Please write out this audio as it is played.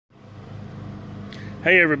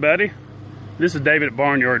Hey everybody, this is David at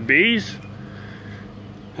Barnyard Bees,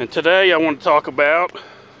 and today I want to talk about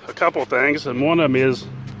a couple things, and one of them is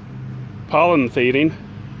pollen feeding.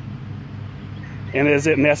 And is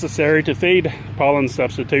it necessary to feed pollen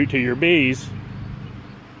substitute to your bees?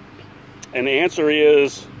 And the answer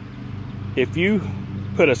is, if you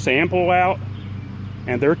put a sample out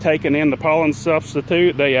and they're taking in the pollen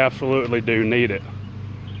substitute, they absolutely do need it.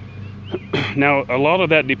 Now, a lot of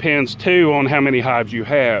that depends too on how many hives you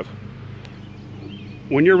have.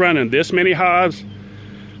 When you're running this many hives,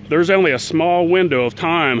 there's only a small window of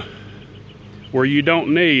time where you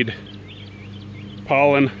don't need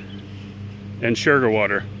pollen and sugar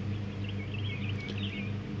water.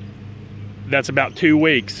 That's about 2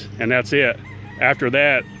 weeks, and that's it. After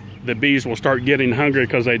that, the bees will start getting hungry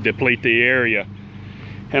because they deplete the area.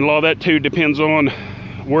 And a lot of that too depends on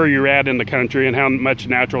where you're at in the country and how much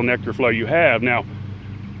natural nectar flow you have. Now,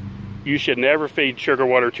 you should never feed sugar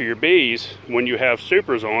water to your bees when you have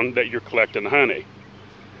supers on that you're collecting honey.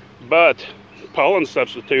 But pollen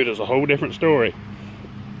substitute is a whole different story.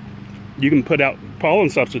 You can put out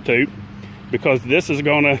pollen substitute because this is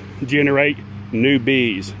going to generate new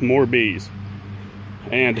bees, more bees.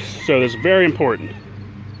 And so that's very important.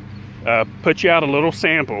 Put you out a little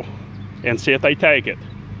sample and see if they take it.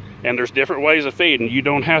 And there's different ways of feeding. You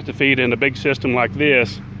don't have to feed in a big system like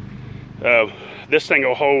this. This thing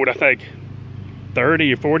will hold, I think,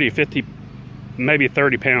 30 or 40 or 50, maybe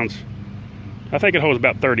 30 pounds. I think it holds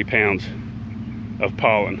about 30 pounds of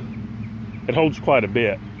pollen. It holds quite a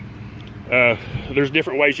bit. There's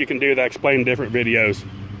different ways you can do that. I explain in different videos.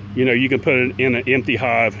 You know, you can put it in an empty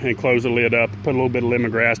hive and close the lid up, put a little bit of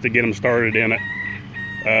lemongrass to get them started in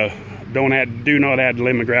it. Do not add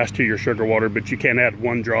lemongrass to your sugar water, but you can add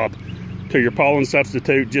 1 drop to your pollen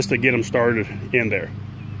substitute just to get them started in there.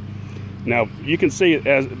 Now, you can see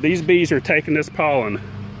as these bees are taking this pollen,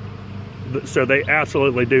 so they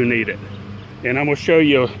absolutely do need it. And I'm going to show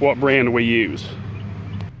you what brand we use.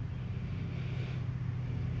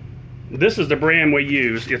 This is the brand we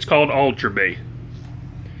use. It's called Ultra Bee.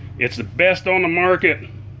 It's the best on the market.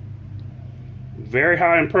 Very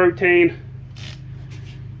high in protein.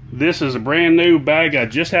 This is a brand new bag I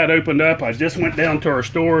just had opened up. I just went down to our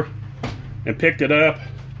store and picked it up.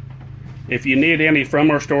 If you need any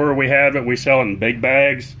from our store, we have it. We sell it in big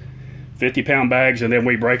bags, 50-pound bags, and then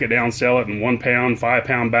we break it down, sell it in 1 pound,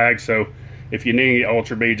 5-pound bags. So if you need any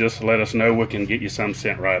Ultra Bee, just let us know. We can get you some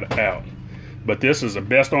sent right out. But this is the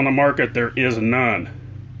best on the market. There is none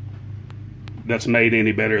that's made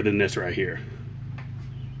any better than this right here.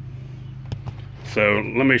 So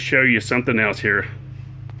let me show you something else here.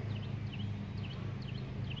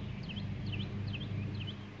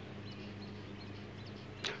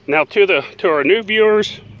 Now to our new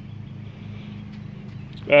viewers,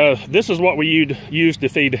 this is what we use to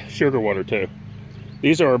feed sugar water to.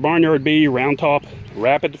 These are our Barnyard Bee round top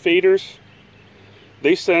rapid feeders.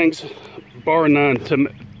 These things, bar none, in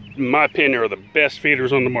my opinion, are the best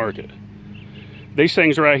feeders on the market. These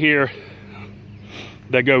things right here,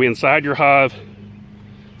 that go inside your hive.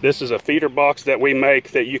 This is a feeder box that we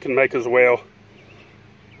make that you can make as well,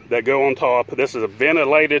 that go on top. This is a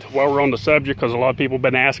ventilated, while we're on the subject, because a lot of people have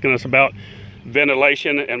been asking us about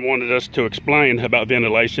ventilation and wanted us to explain about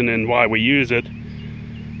ventilation and why we use it.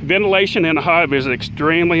 Ventilation in a hive is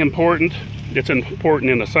extremely important. It's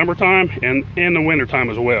important in the summertime and in the wintertime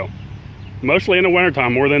as well. Mostly in the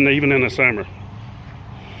wintertime, more than even in the summer.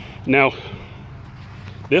 Now,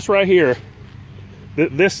 this right here,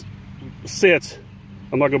 this sits,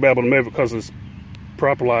 I'm not going to be able to move it because it's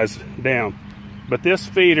properly down. But this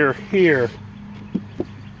feeder here,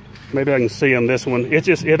 maybe I can see on this one,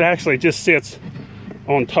 it actually just sits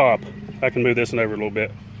on top. I can move this one over a little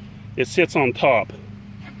bit. It sits on top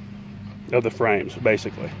of the frames,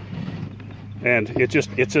 basically. And it's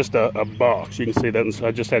just a box. You can see that.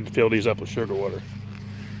 I just had to fill these up with sugar water.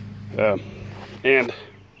 And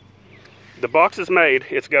the box is made,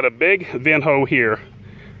 it's got a big vent hole here.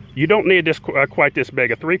 You don't need this quite this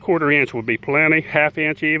big. A 3/4 inch would be plenty, 1/2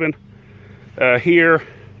 inch even. Here,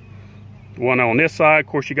 one on this side. Of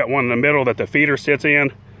course, you got one in the middle that the feeder sits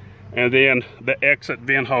in, and then the exit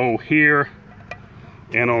vent hole here,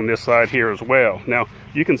 and on this side here as well. Now,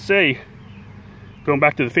 you can see, going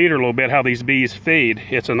back to the feeder a little bit, how these bees feed.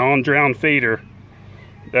 It's an on-drown feeder.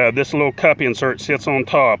 This little cup insert sits on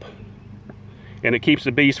top, and it keeps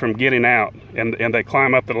the bees from getting out, and they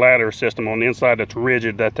climb up the ladder system on the inside that's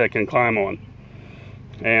rigid that they can climb on.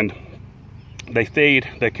 And they feed,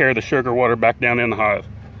 they carry the sugar water back down in the hive.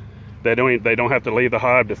 They don't have to leave the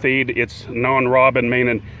hive to feed. It's non-robin,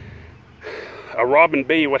 meaning a robin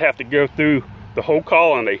bee would have to go through the whole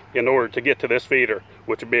colony in order to get to this feeder,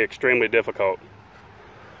 which would be extremely difficult.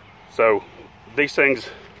 So these things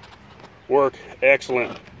work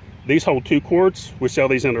excellent. These hold 2 quarts. We sell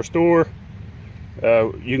these in our store.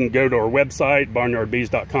 You can go to our website,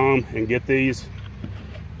 barnyardbees.com, and get these.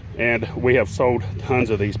 And we have sold tons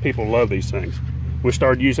of these. People love these things. We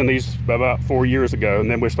started using these about 4 years ago, and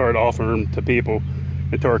then we started offering them to people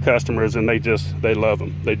and to our customers, and they love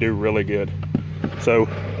them. They do really good. So,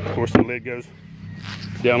 of course, the lid goes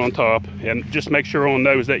down on top, and just make sure on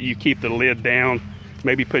those that you keep the lid down.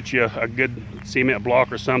 Maybe put you a good cement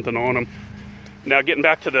block or something on them. Now, getting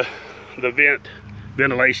back to the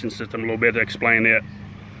ventilation system a little bit to explain it.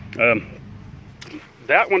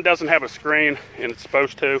 That one doesn't have a screen, and it's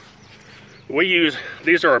supposed to.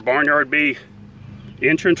 These are our Barnyard bee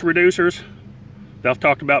entrance reducers that I've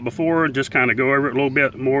talked about before, and just kind of go over it a little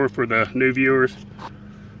bit more for the new viewers.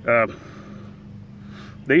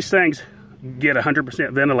 These things get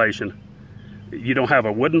 100% ventilation. You don't have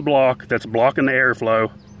a wooden block that's blocking the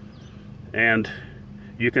airflow, and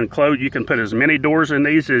you can put as many doors in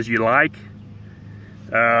these as you like.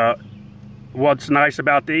 What's nice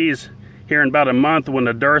about these, here in about a month when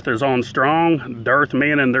the dearth is on strong, dearth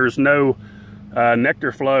meaning there's no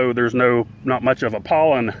nectar flow, there's not much of a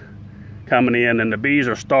pollen coming in, and the bees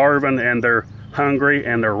are starving and they're hungry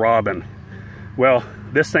and they're robbing. Well,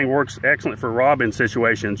 this thing works excellent for robbing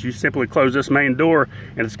situations. You simply close this main door,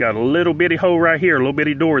 and it's got a little bitty hole right here, a little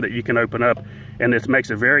bitty door that you can open up, and it makes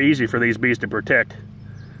it very easy for these bees to protect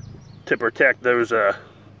those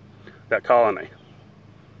that colony.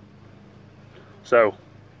 So,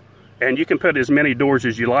 and you can put as many doors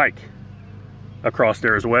as you like across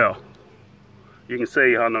there as well. You can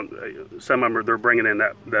see on some of them they're bringing in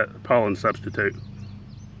that pollen substitute.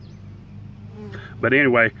 But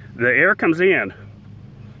anyway, the air comes in,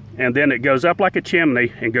 and then it goes up like a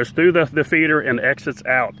chimney and goes through the feeder and exits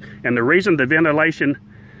out. And the reason the ventilation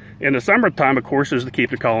in the summertime, of course, is to keep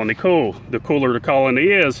the colony cool. The cooler the colony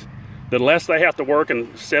is, the less they have to work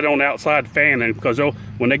and sit on outside fanning, because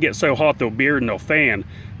when they get so hot, they'll beard and they'll fan.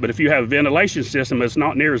 But if you have a ventilation system, it's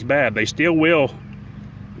not near as bad. They still will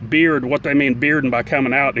beard. What they mean bearding by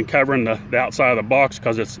coming out and covering the outside of the box,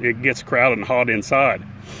 because it gets crowded and hot inside.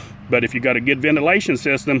 But if you got a good ventilation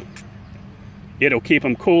system, it'll keep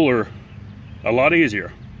them cooler a lot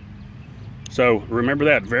easier. So remember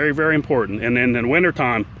that, very, very important. And then in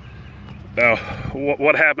wintertime,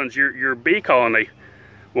 what happens, your bee colony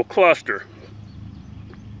will cluster.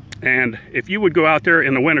 And if you would go out there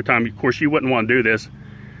in the wintertime, of course you wouldn't want to do this.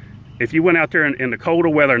 If you went out there in the colder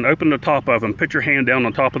weather and opened the top of them, put your hand down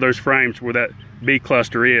on top of those frames where that bee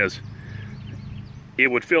cluster is, it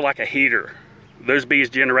would feel like a heater. Those bees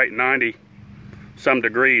generate 90 some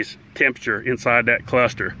degrees temperature inside that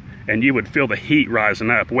cluster, and you would feel the heat rising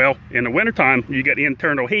up. Well, in the wintertime, you get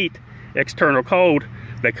internal heat, external cold,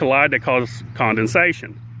 they collide, they cause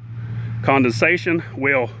condensation. Condensation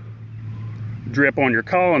will drip on your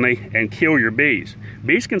colony and kill your bees.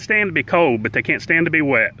 Bees can stand to be cold, but they can't stand to be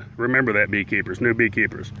wet. Remember that, beekeepers, new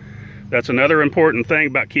beekeepers. That's another important thing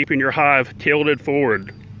about keeping your hive tilted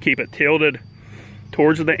forward. Keep it tilted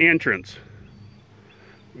towards the entrance.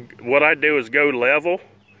 What I do is go level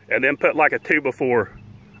and then put like a 2x4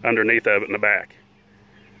 underneath of it in the back.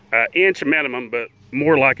 Inch minimum, but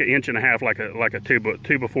more like an inch and a half, like a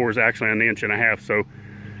 2x4 is actually an inch and a half. So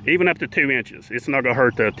even up to 2 inches, it's not gonna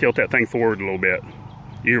hurt to tilt that thing forward a little bit.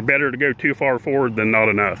 You're better to go too far forward than not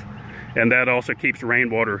enough. And that also keeps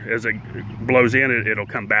rainwater, as it blows in, it'll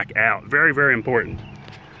come back out. Very, very important.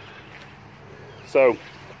 So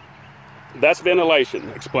that's ventilation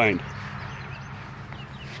explained.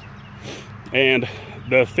 And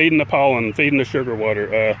the feeding the pollen, feeding the sugar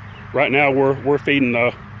water. Right now we're feeding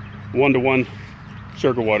 1-to-1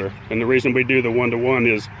 sugar water, and the reason we do the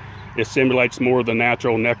 1-to-1 is it simulates more of the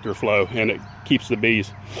natural nectar flow, and it keeps the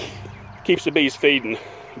bees feeding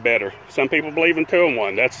better. Some people believe in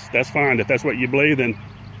 2-in-1. That's fine. If that's what you believe,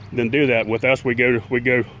 then do that. With us, we go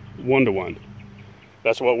 1-to-1.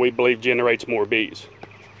 That's what we believe generates more bees.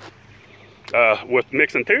 With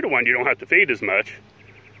mixing 2-to-1, you don't have to feed as much.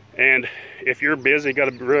 And if you're busy, got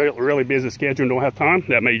a really busy schedule and don't have time,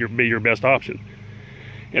 that may be your best option.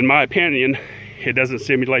 In my opinion, it doesn't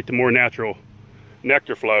simulate the more natural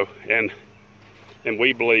nectar flow, and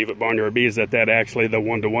we believe at Barnyard Bees that actually, the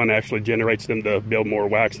 1-to-1 actually generates them to build more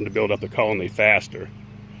wax and to build up the colony faster.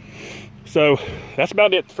 So that's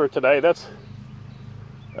about it for today. That's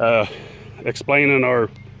explaining our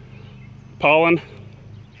pollen,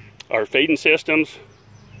 our feeding systems.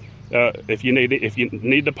 If you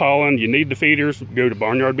need the pollen, you need the feeders, go to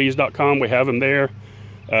barnyardbees.com. We have them there.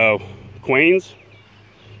 Queens,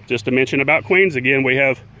 just to mention about queens again, we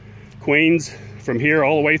have queens from here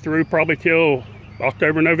all the way through probably till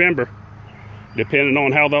October, November, depending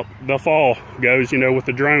on how the fall goes, you know, with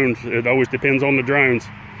the drones. It always depends on the drones.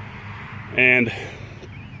 And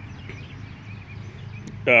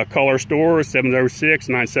call our store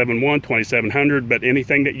 706-971-2700, but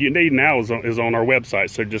anything that you need now is on our website,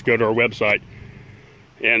 so just go to our website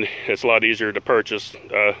and it's a lot easier to purchase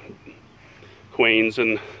queens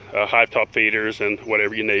and hive top feeders and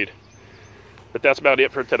whatever you need. But that's about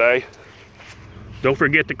it for today. Don't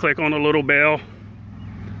forget to click on the little bell.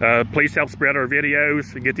 Please help spread our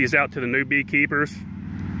videos, get these out to the new beekeepers.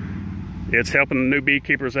 It's helping the new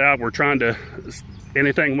beekeepers out. We're trying to,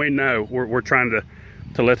 anything we know, we're trying to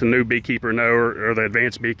let the new beekeeper know, or the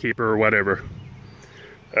advanced beekeeper or whatever.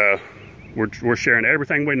 We're sharing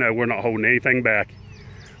everything we know. We're not holding anything back.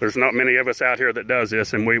 There's not many of us out here that does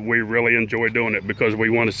this, and we really enjoy doing it because we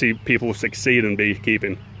want to see people succeed in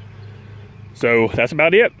beekeeping. So that's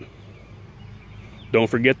about it. Don't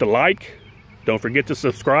forget to like. Don't forget to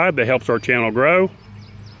subscribe. That helps our channel grow.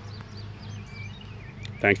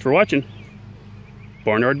 Thanks for watching.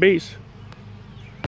 Barnyard Bees.